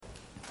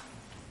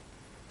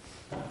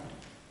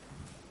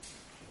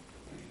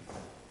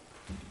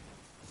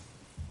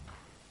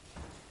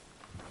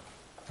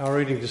Our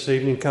reading this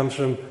evening comes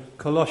from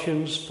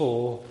Colossians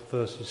 4,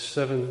 verses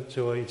 7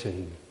 to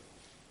 18.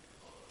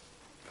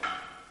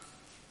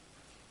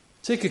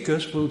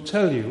 Tychicus will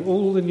tell you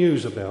all the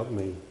news about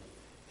me.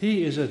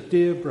 He is a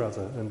dear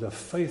brother and a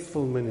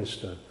faithful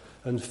minister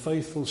and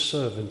faithful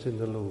servant in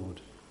the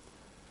Lord.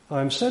 I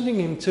am sending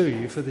him to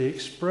you for the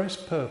express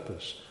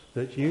purpose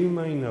that you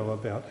may know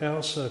about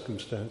our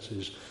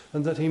circumstances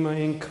and that he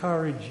may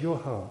encourage your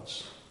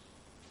hearts.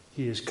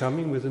 He is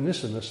coming with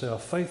Onesimus, our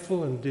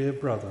faithful and dear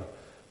brother,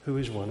 who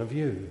is one of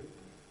you.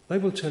 They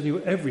will tell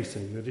you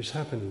everything that is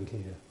happening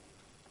here.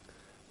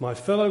 My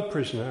fellow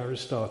prisoner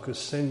Aristarchus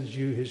sends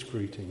you his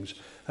greetings,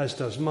 as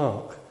does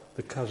Mark,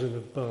 the cousin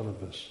of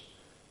Barnabas.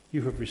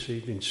 You have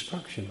received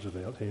instructions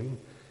about him.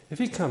 If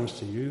he comes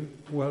to you,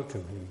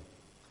 welcome him.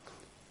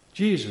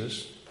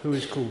 Jesus, who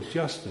is called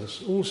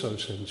Justus, also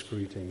sends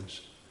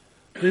greetings.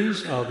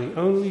 These are the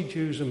only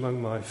Jews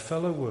among my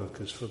fellow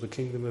workers for the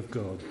kingdom of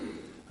God,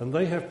 and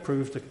they have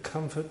proved a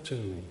comfort to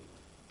me.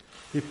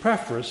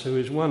 Epaphras, who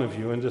is one of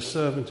you and a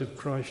servant of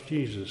Christ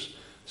Jesus,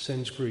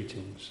 sends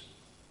greetings.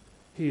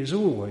 He is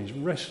always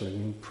wrestling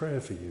in prayer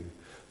for you,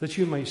 that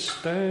you may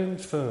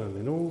stand firm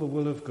in all the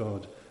will of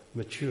God,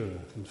 mature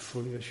and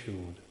fully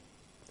assured.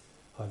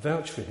 I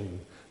vouch for him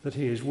that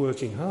he is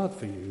working hard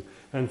for you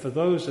and for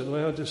those at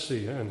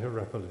Laodicea and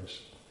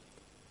Hierapolis.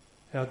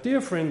 Our dear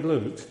friend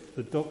Luke,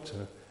 the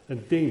doctor,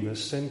 and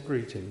Demas send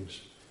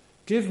greetings.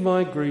 Give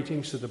my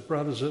greetings to the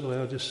brothers at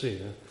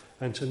Laodicea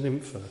and to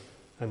Nympha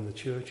and the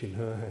church in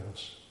her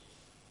house.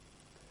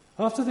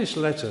 After this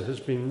letter has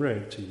been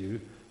read to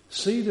you,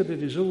 see that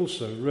it is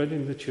also read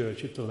in the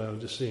church at the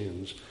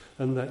Laodiceans,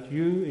 and that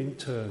you in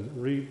turn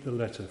read the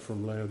letter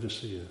from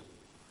Laodicea.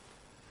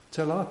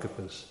 Tell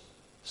Archippus,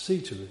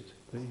 see to it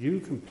that you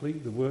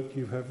complete the work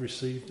you have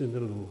received in the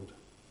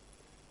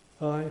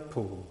Lord. I,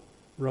 Paul,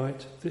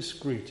 write this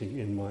greeting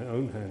in my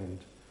own hand.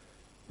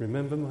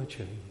 Remember my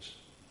chains.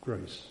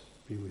 Grace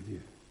be with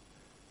you.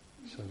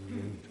 So we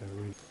end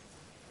our reading.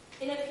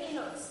 In a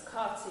Peanuts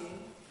cartoon,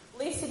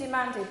 Lucy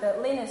demanded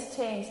that Linus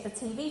change the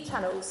TV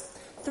channels,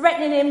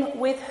 threatening him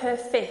with her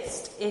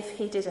fist if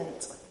he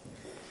didn't.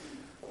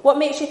 What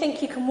makes you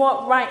think you can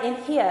walk right in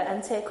here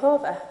and take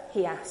over?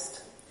 He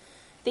asked.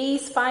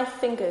 These 5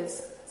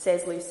 fingers,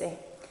 says Lucy.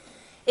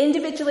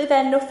 Individually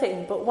they're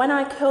nothing, but when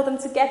I curl them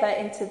together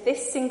into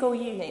this single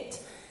unit,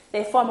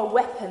 they form a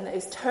weapon that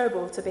is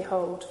terrible to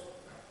behold.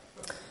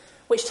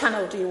 Which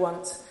channel do you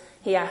want?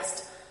 He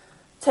asked.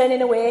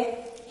 Turning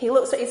away, he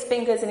looks at his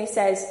fingers and he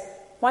says,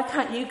 why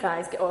can't you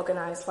guys get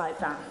organised like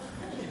that?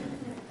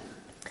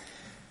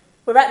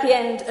 We're at the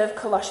end of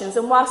Colossians,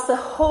 and whilst the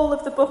whole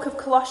of the book of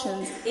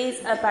Colossians is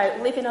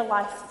about living a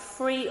life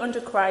free under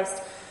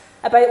Christ,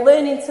 about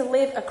learning to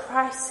live a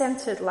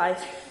Christ-centred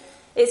life,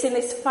 it's in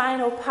this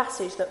final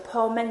passage that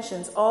Paul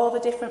mentions all the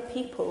different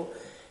people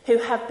who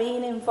have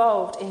been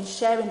involved in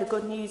sharing the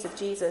good news of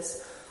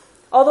Jesus.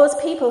 All those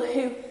people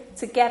who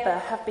together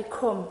have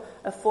become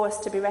a force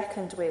to be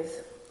reckoned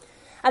with.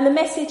 And the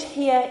message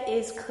here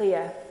is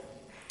clear.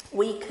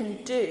 We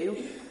can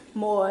do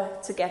more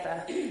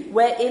together.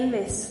 We're in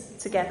this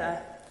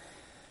together.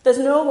 There's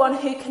no one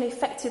who can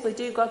effectively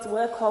do God's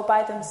work all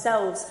by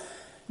themselves.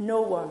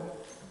 No one.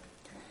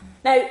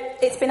 Now,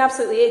 it's been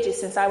absolutely ages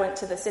since I went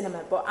to the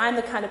cinema, but I'm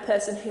the kind of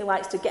person who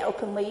likes to get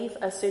up and leave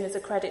as soon as the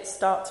credits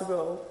start to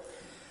roll.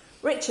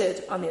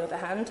 Richard, on the other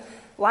hand,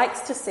 likes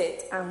to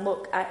sit and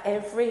look at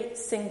every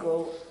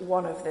single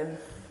one of them.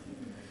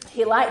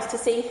 He likes to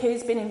see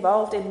who's been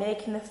involved in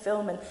making the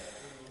film and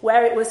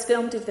where it was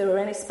filmed, if there were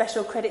any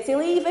special credits.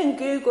 He'll even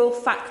Google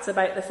facts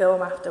about the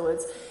film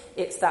afterwards.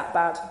 It's that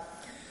bad.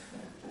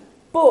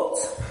 But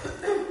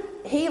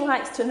he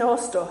likes to know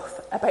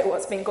stuff about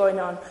what's been going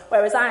on,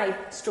 whereas I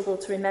struggle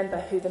to remember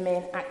who the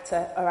main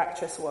actor or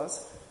actress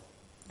was.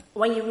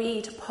 When you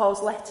read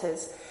Paul's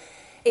letters,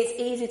 it's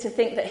easy to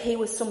think that he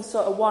was some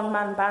sort of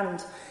one-man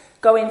band,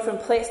 going from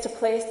place to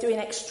place, doing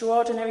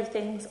extraordinary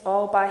things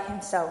all by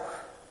himself.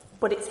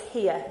 But it's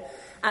here,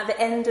 at the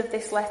end of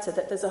this letter,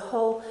 that there's a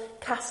whole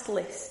cast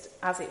list,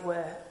 as it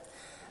were.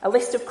 A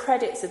list of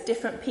credits of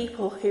different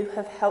people who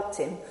have helped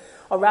him,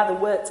 or rather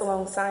worked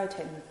alongside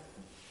him.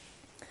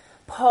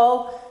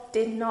 Paul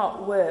did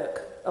not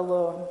work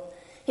alone.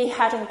 He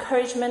had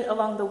encouragement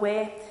along the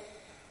way,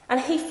 and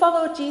he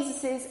followed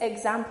Jesus'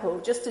 example.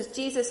 Just as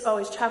Jesus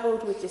always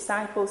travelled with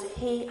disciples,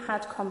 he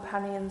had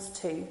companions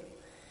too.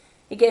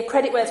 He gave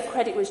credit where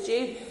credit was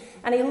due,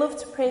 and he loved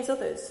to praise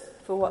others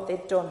for what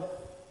they'd done.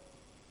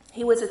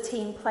 He was a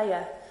team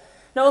player.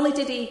 Not only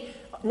did he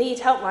need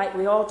help like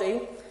we all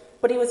do,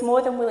 but he was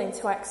more than willing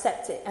to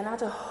accept it and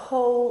had a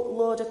whole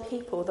load of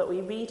people that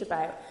we read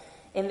about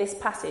in this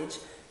passage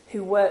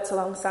who worked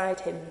alongside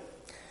him.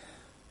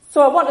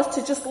 So I want us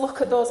to just look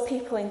at those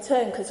people in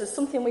turn because there's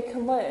something we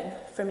can learn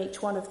from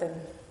each one of them.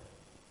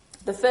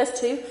 The first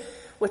 2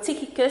 were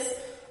Tychicus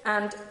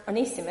and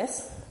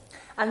Onesimus,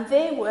 and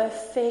they were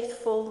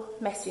faithful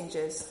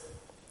messengers.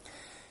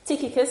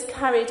 Tychicus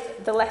carried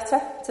the letter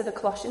to the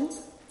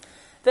Colossians.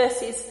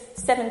 Verses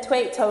 7 to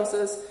 8 tells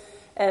us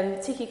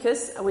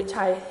Tychicus, which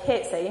I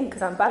hate saying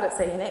because I'm bad at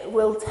saying it,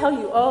 will tell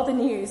you all the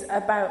news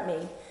about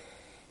me.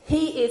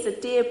 He is a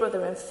dear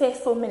brother and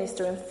faithful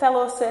minister and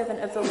fellow servant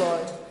of the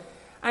Lord.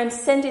 I'm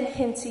sending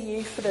him to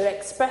you for the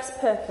express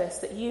purpose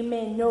that you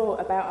may know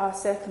about our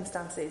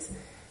circumstances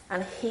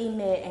and he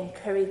may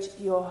encourage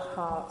your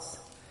hearts.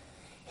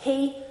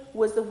 He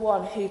was the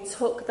one who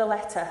took the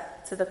letter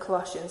to the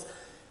Colossians,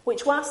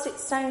 which whilst it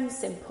sounds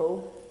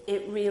simple,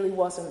 it really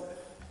wasn't.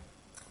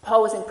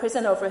 Paul was in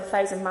prison over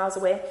 1,000 miles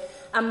away,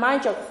 and my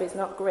geography is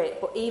not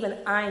great, but even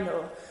I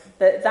know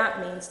that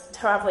means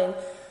travelling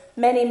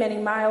many, many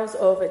miles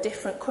over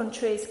different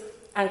countries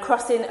and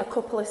crossing a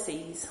couple of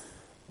seas.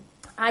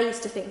 I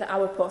used to think that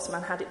our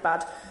postman had it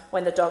bad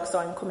when the dog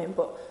saw him coming,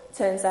 but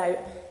turns out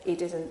he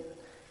didn't.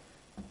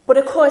 But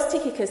of course,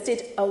 Tychicus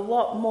did a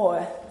lot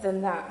more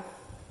than that.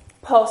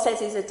 Paul says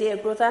he's a dear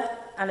brother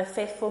and a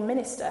faithful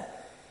minister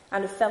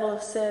and a fellow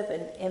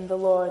servant in the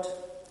Lord.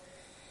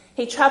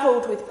 He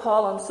travelled with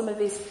Paul on some of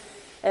his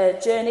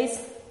journeys,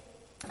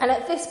 and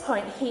at this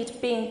point he'd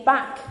been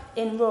back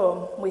in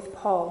Rome with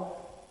Paul.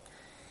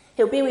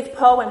 He'll be with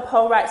Paul when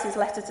Paul writes his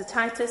letter to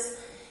Titus.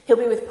 He'll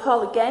be with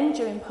Paul again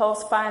during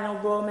Paul's final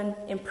Roman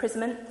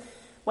imprisonment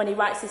when he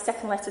writes his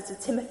second letter to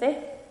Timothy.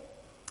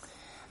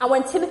 And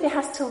when Timothy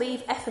has to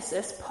leave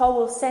Ephesus, Paul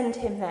will send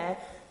him there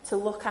to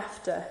look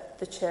after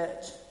the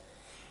church.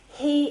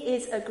 He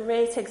is a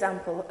great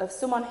example of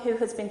someone who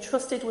has been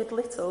trusted with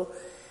little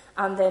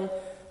and then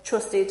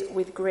trusted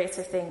with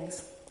greater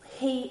things.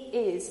 He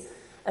is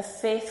a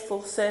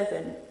faithful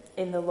servant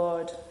in the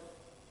Lord.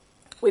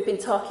 We've been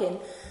talking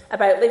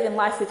about living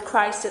life with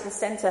Christ at the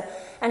centre,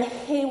 and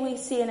here we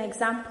see an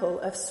example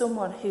of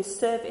someone whose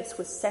service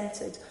was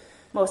centred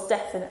most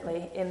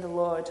definitely in the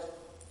Lord.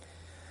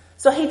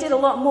 So he did a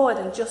lot more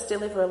than just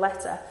deliver a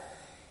letter.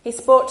 He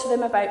spoke to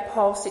them about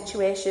Paul's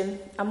situation,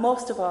 and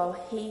most of all,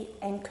 he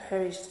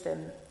encouraged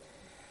them.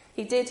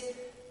 He did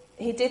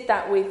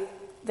that with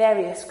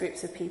various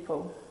groups of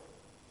people.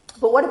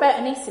 But what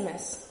about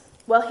Onesimus?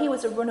 Well, he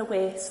was a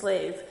runaway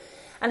slave,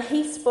 and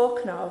he's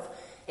spoken of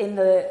in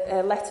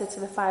the letter to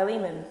the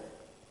Philemon.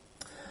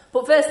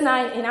 But verse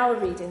 9 in our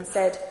reading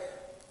said,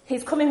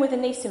 "He's coming with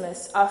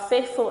Onesimus, our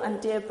faithful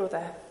and dear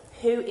brother,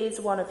 who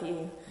is one of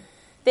you.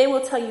 They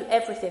will tell you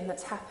everything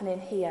that's happening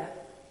here."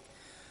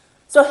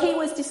 So he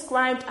was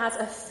described as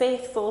a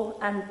faithful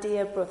and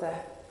dear brother.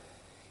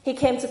 He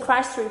came to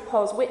Christ through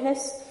Paul's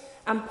witness,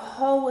 and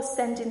Paul was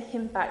sending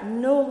him back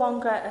no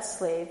longer a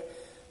slave,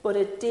 but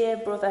a dear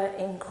brother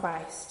in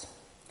Christ.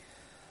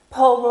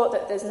 Paul wrote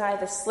that there's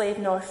neither slave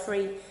nor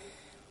free.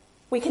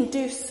 We can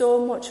do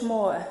so much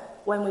more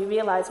when we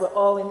realise we're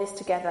all in this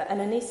together,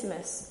 and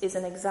Onesimus is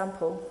an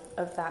example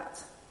of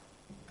that.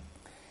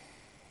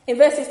 In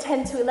verses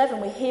 10 to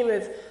 11, we hear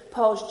of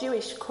Paul's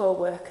Jewish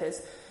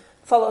co-workers,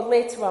 followed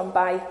later on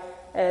by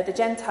the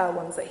Gentile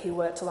ones that he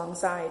worked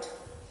alongside.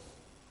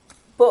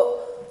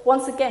 But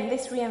once again,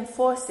 this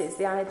reinforces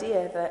the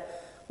idea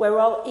that we're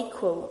all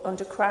equal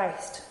under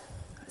Christ,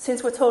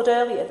 since we're told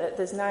earlier that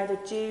there's neither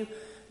Jew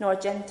nor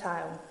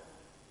Gentile.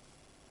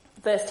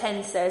 Verse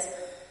 10 says,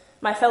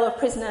 "My fellow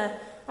prisoner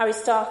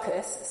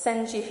Aristarchus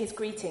sends you his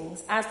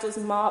greetings, as does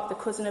Mark, the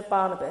cousin of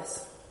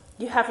Barnabas.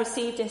 You have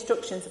received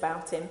instructions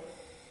about him.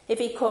 If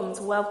he comes,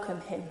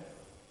 welcome him."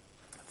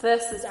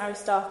 First, there's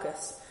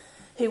Aristarchus,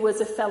 who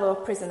was a fellow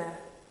prisoner.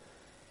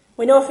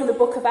 We know from the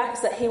book of Acts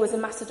that he was a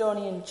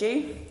Macedonian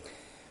Jew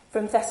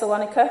from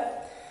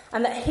Thessalonica,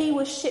 and that he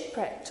was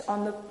shipwrecked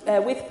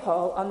with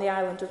Paul on the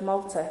island of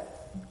Malta.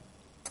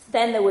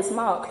 Then there was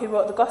Mark, who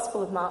wrote the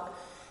Gospel of Mark,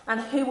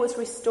 and who was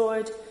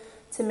restored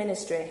to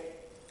ministry.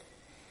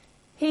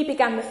 He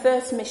began the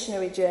first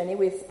missionary journey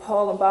with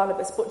Paul and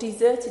Barnabas, but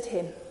deserted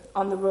him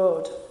on the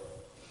road.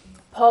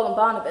 Paul and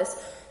Barnabas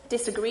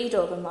disagreed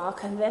over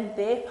Mark, and then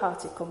they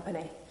parted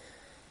company.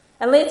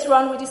 And later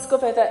on we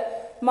discover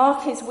that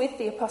Mark is with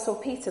the Apostle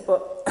Peter,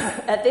 but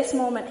at this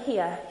moment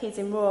here, he's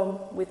in Rome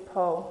with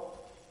Paul.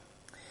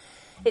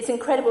 It's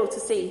incredible to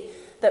see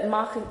that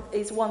Mark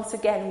is once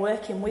again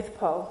working with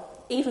Paul,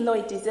 even though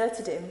he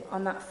deserted him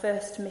on that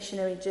first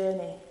missionary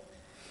journey.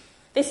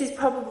 This is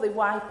probably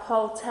why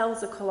Paul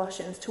tells the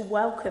Colossians to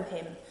welcome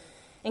him,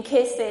 in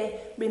case they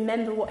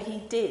remember what he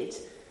did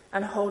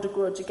and hold a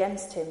grudge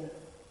against him.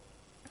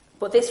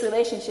 But this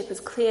relationship has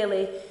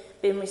clearly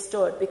been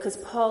restored because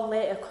Paul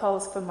later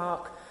calls for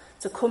Mark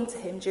to come to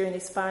him during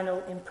his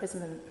final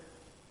imprisonment.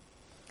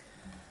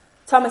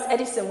 Thomas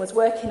Edison was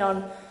working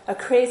on a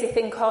crazy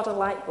thing called a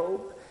light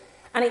bulb,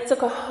 and it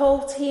took a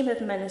whole team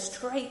of men a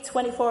straight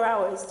 24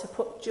 hours to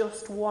put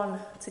just one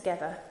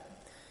together.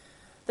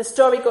 The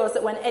story goes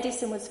that when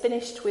Edison was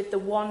finished with the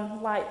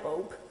one light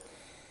bulb,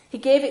 he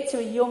gave it to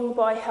a young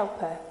boy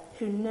helper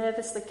who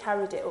nervously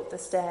carried it up the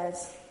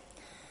stairs.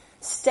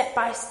 Step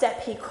by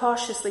step, he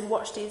cautiously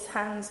watched his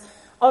hands,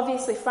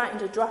 obviously frightened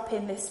to drop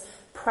in this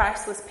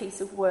priceless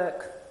piece of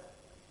work.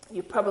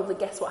 You probably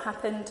guess what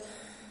happened.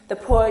 The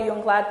poor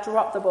young lad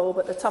dropped the bulb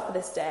at the top of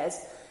the stairs,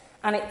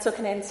 and it took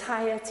an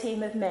entire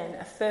team of men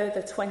a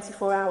further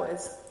 24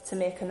 hours to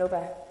make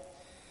another.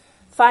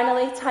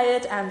 Finally,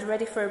 tired and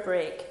ready for a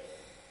break,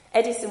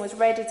 Edison was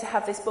ready to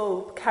have this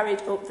bulb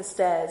carried up the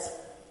stairs.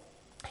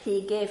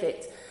 He gave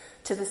it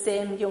to the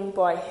same young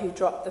boy who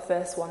dropped the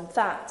first one.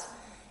 That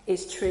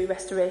is true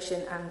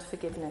restoration and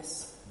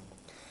forgiveness.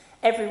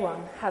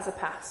 Everyone has a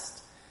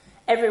past.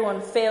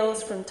 Everyone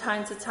fails from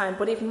time to time.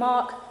 But if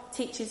Mark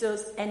teaches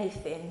us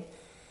anything,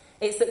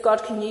 it's that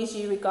God can use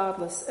you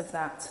regardless of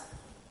that.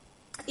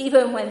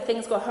 Even when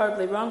things go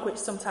horribly wrong, which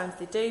sometimes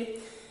they do,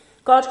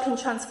 God can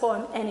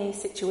transform any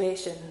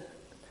situation.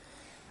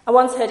 I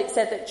once heard it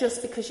said that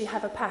just because you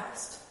have a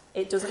past,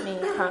 it doesn't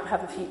mean you can't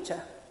have a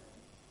future.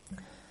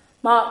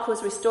 Mark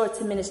was restored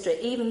to ministry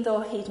even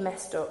though he'd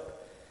messed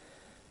up.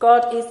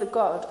 God is the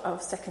God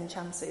of second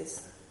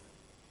chances.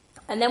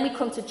 And then we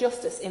come to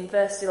Justus in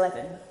verse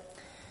 11.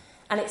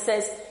 And it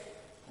says,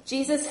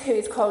 Jesus, who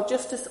is called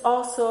Justus,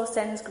 also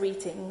sends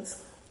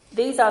greetings.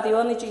 These are the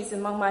only Jews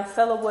among my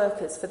fellow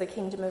workers for the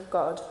kingdom of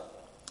God,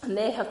 and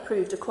they have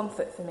proved a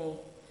comfort for me.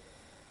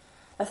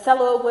 A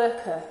fellow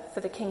worker for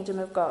the kingdom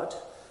of God.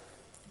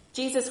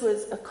 Jesus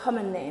was a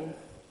common name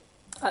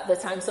at the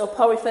time, so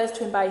Paul refers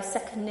to him by his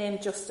second name,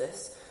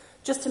 Justus,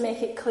 just to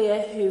make it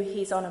clear who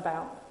he's on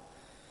about.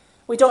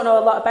 We don't know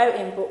a lot about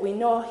him, but we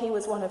know he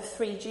was one of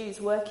 3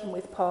 Jews working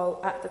with Paul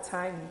at the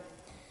time.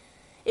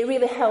 It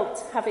really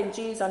helped having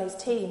Jews on his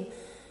team,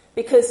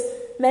 because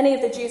many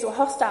of the Jews were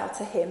hostile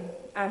to him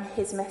and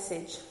his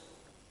message.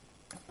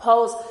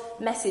 Paul's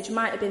message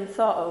might have been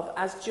thought of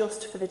as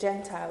just for the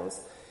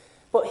Gentiles,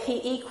 but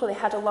he equally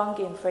had a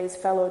longing for his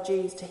fellow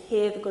Jews to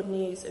hear the good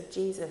news of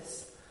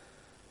Jesus.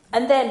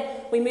 And then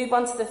we move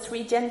on to the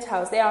 3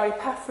 Gentiles. They are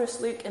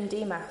Epaphras, Luke and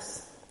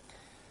Demas.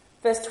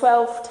 Verse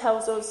 12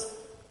 tells us,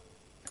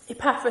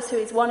 Epaphras, who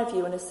is one of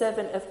you and a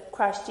servant of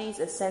Christ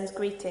Jesus, sends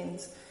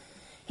greetings.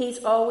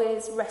 He's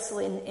always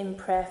wrestling in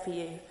prayer for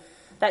you,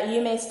 that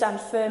you may stand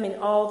firm in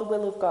all the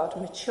will of God,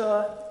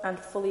 mature and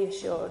fully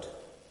assured.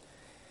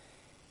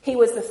 He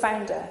was the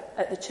founder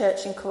at the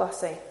church in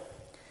Colossae.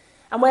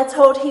 And we're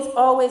told he's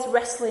always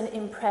wrestling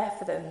in prayer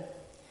for them.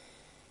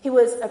 He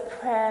was a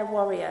prayer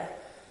warrior.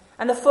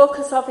 And the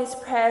focus of his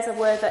prayers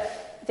were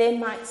that they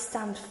might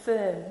stand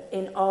firm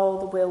in all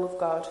the will of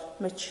God,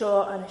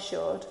 mature and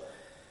assured.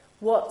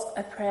 What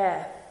a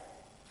prayer.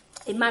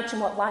 Imagine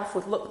what life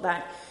would look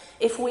like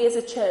if we as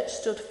a church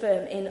stood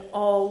firm in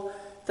all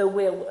the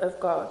will of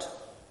God.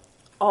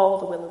 All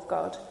the will of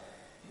God.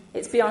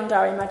 It's beyond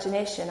our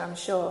imagination, I'm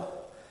sure.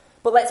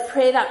 But let's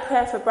pray that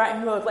prayer for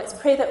Brighton Road. Let's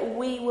pray that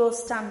we will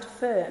stand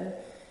firm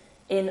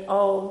in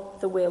all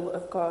the will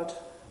of God.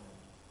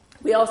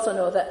 We also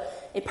know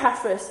that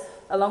Epaphras,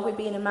 along with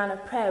being a man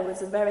of prayer,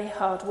 was a very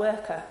hard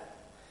worker.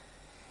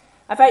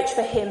 I vouch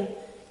for him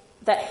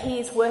that he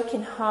is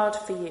working hard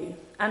for you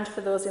and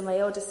for those in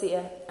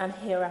Laodicea and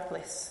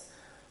Hierapolis.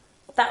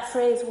 That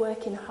phrase,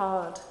 working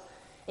hard,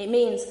 it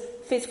means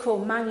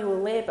physical manual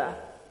labour.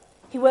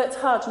 He worked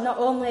hard not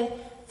only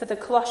for the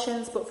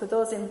Colossians but for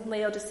those in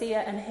Laodicea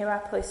and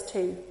Hierapolis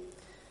too.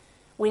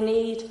 We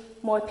need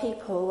more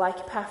people like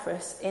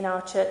Epaphras in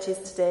our churches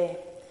today.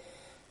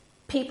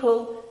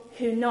 People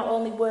who not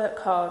only work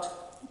hard,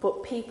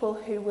 but people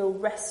who will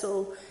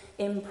wrestle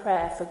in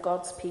prayer for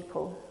God's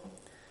people.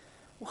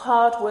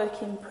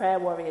 Hard-working prayer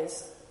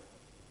warriors.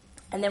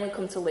 And then we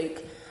come to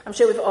Luke. I'm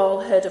sure we've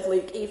all heard of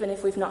Luke, even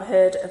if we've not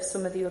heard of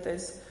some of the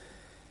others.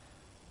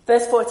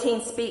 Verse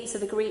 14 speaks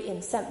of the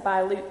greeting sent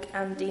by Luke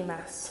and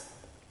Demas.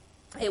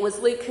 It was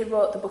Luke who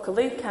wrote the book of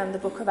Luke and the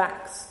book of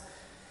Acts.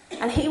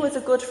 And he was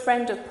a good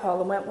friend of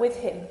Paul and went with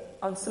him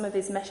on some of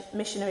his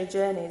missionary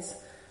journeys.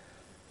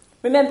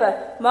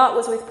 Remember, Mark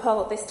was with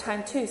Paul at this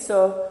time too,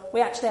 so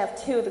we actually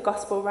have 2 of the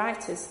gospel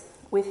writers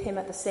with him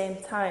at the same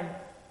time.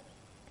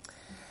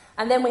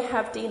 And then we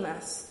have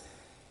Demas.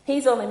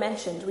 He's only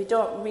mentioned. We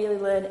don't really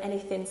learn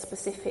anything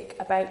specific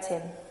about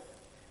him.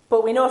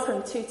 But we know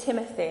from 2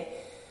 Timothy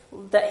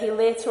that he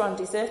later on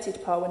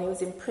deserted Paul when he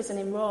was in prison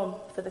in Rome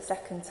for the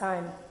second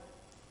time.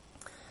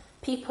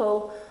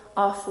 People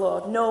are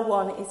flawed. No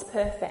one is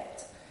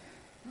perfect.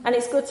 And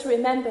it's good to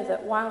remember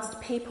that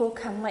whilst people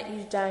can let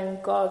you down,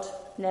 God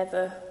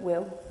never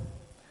will.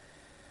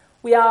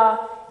 We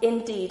are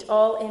indeed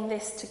all in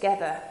this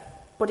together,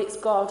 but it's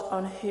God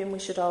on whom we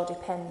should all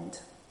depend.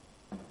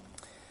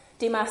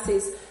 Demas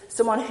is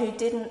someone who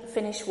didn't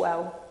finish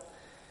well.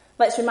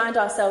 Let's remind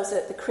ourselves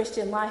that the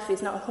Christian life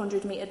is not a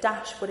 100-metre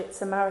dash, but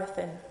it's a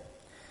marathon.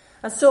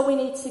 And so we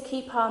need to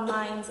keep our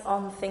minds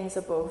on things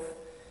above.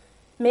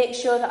 Make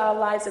sure that our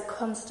lives are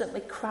constantly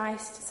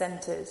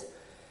Christ-centred,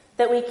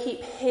 that we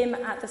keep him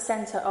at the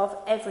centre of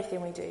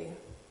everything we do.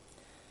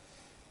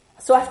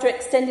 So after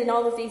extending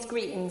all of these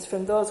greetings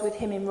from those with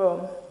him in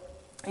Rome,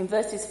 in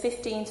verses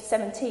 15 to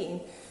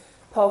 17,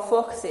 Paul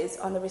focuses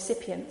on the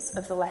recipients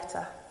of the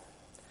letter.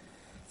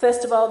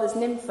 First of all, there's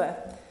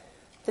Nympha.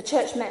 The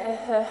church met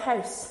at her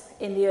house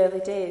in the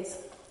early days.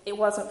 It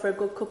wasn't for a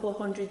good couple of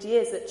 100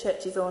 years that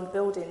churches owned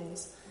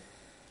buildings.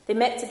 They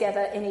met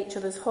together in each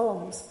other's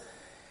homes.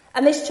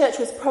 And this church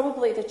was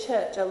probably the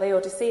church at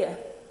Laodicea.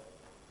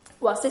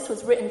 Whilst this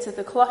was written to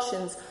the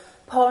Colossians,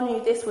 Paul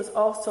knew this was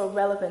also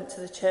relevant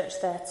to the church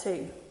there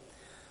too.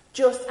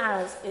 just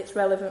as it's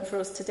relevant for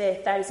us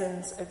today,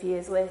 thousands of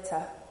years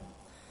later.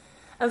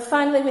 And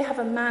finally, we have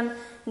a man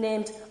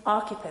named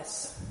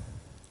Archippus.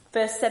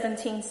 Verse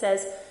 17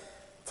 says,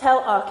 "Tell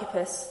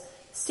Archippus,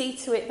 see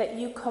to it that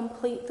you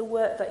complete the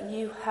work that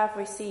you have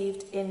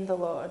received in the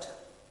Lord."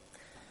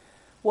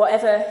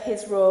 Whatever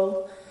his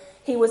role,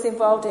 he was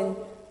involved in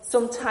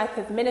some type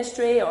of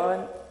ministry,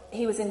 but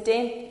he was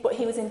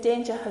in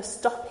danger of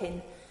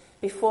stopping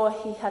before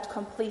he had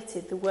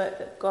completed the work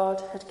that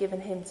God had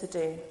given him to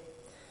do.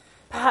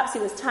 Perhaps he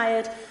was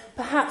tired,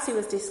 perhaps he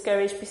was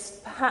discouraged,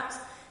 perhaps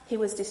he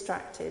was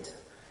distracted.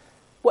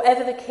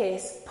 Whatever the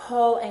case,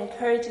 Paul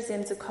encourages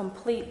him to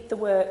complete the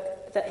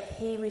work that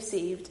he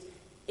received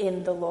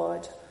in the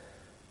Lord.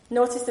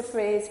 Notice the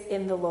phrase,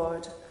 "in the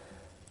Lord."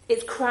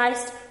 It's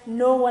Christ,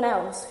 no one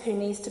else, who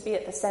needs to be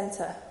at the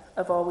centre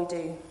of all we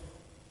do.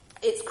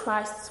 It's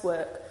Christ's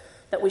work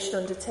that we should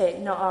undertake,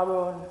 not our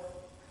own.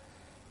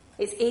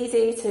 It's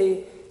easy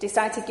to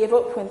decide to give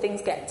up when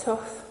things get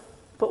tough,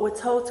 but we're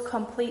told to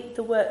complete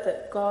the work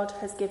that God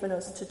has given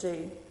us to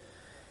do.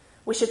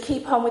 We should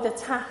keep on with the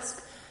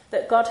task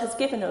that God has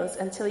given us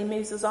until he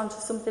moves us on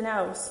to something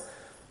else.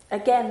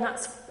 Again,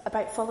 that's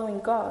about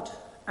following God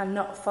and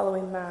not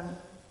following man.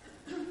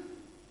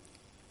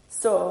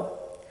 So,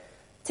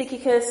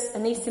 Tychicus,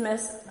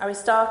 Onesimus,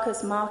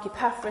 Aristarchus, Mark,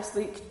 Epaphras,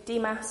 Luke,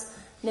 Demas,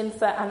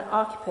 Nympha and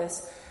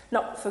Archippus,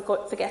 not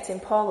forgetting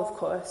Paul, of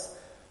course.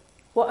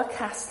 What a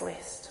cast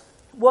list.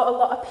 What a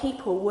lot of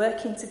people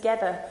working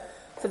together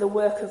for the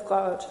work of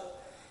God.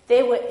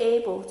 They were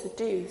able to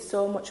do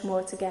so much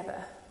more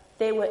together.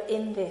 They were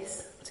in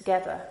this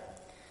together.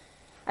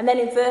 And then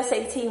in verse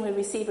 18 we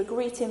receive a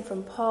greeting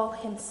from Paul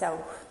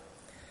himself.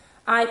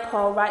 "I,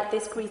 Paul, write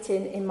this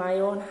greeting in my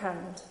own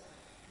hand.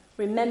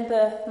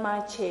 Remember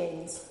my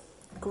chains.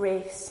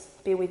 Grace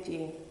be with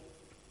you."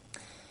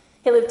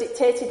 He'll have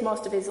dictated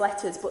most of his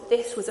letters, but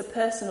this was a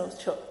personal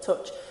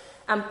touch,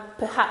 and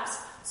perhaps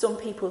some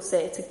people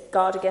say to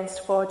guard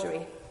against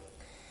forgery.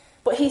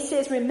 But he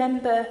says,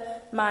 "Remember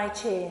my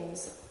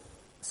chains."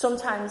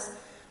 Sometimes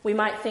we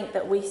might think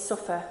that we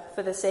suffer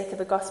for the sake of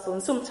the gospel,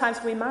 and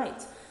sometimes we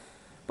might.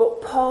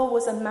 But Paul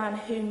was a man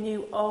who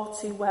knew all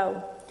too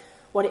well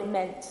what it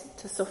meant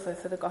to suffer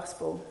for the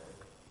gospel.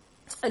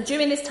 And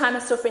during this time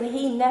of suffering,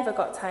 he never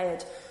got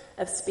tired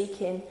of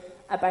speaking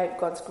about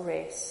God's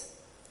grace.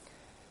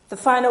 The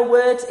final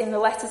words in the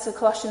letter to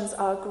Colossians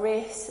are,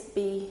 "Grace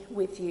be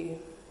with you."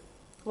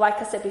 Like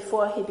I said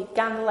before, he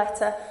began the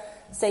letter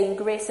saying,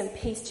 "Grace and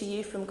peace to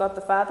you from God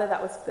the Father."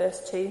 That was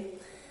verse 2.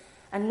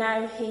 And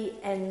now he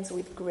ends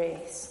with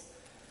grace.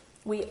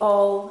 We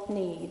all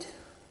need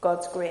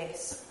God's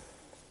grace.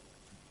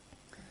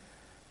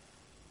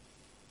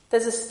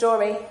 There's a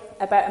story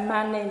about a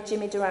man named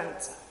Jimmy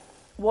Durant,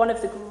 one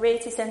of the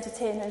greatest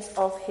entertainers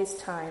of his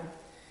time.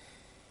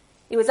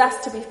 He was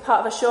asked to be part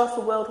of a show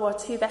for World War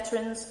II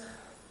veterans.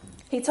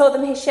 He told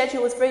them his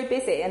schedule was very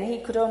busy and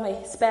he could only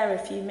spare a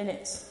few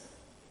minutes.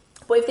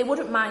 But if they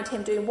wouldn't mind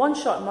him doing one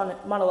short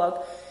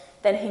monologue,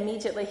 then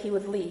immediately he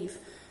would leave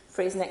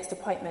for his next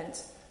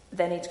appointment.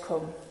 Then he'd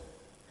come.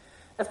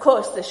 Of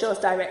course, the show's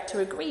director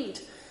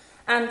agreed,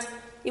 and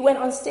he went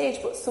on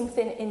stage, but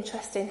something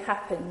interesting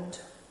happened.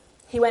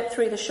 He went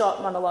through the short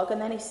monologue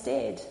and then he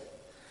stayed.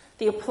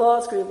 The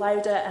applause grew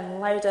louder and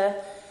louder,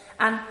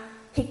 and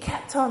he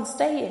kept on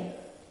staying.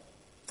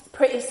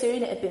 Pretty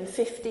soon it had been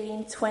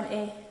 15,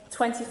 20,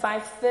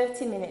 25,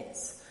 30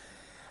 minutes.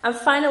 And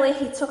finally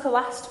he took a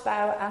last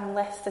bow and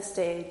left the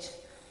stage.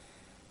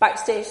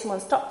 Backstage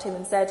someone stopped him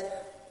and said,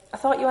 "I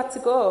thought you had to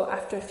go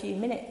after a few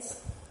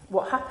minutes.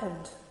 What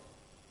happened?"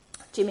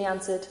 Jimmy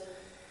answered,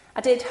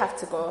 "I did have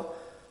to go,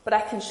 but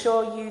I can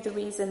show you the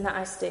reason that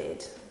I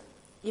stayed.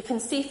 You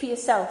can see for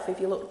yourself if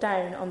you look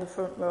down on the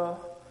front row."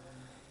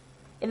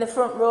 In the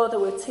front row there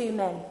were two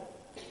men,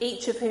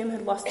 each of whom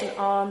had lost an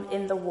arm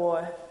in the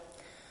war.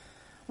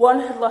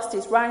 One had lost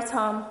his right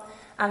arm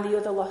and the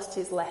other lost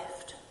his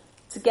left.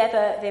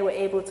 Together they were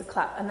able to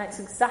clap, and that's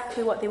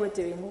exactly what they were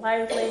doing,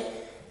 loudly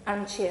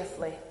and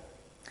cheerfully.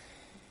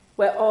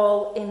 We're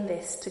all in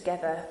this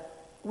together.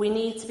 We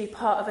need to be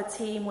part of a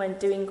team when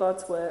doing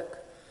God's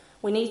work.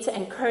 We need to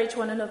encourage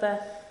one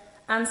another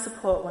and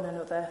support one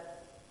another.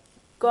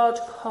 God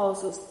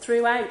calls us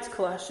throughout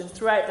Colossians,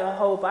 throughout the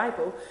whole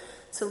Bible,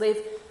 to live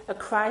a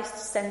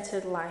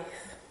Christ-centred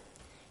life.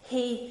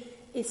 He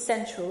is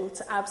central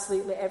to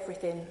absolutely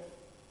everything.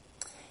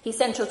 He's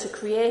central to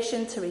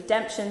creation, to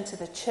redemption, to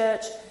the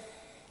church.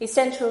 He's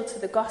central to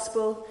the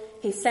gospel.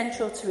 He's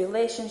central to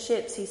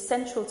relationships. He's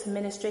central to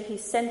ministry.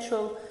 He's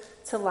central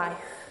to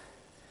life.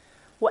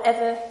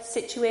 Whatever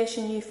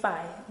situation you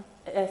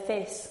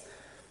face,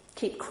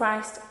 keep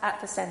Christ at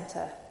the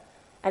centre,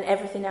 and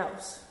everything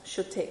else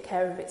should take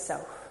care of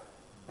itself.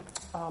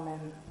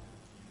 Amen.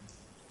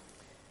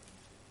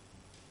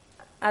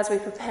 As we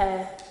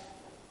prepare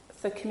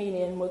for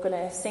communion, we're going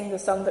to sing the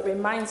song that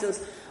reminds us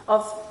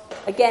of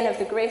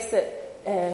the grace that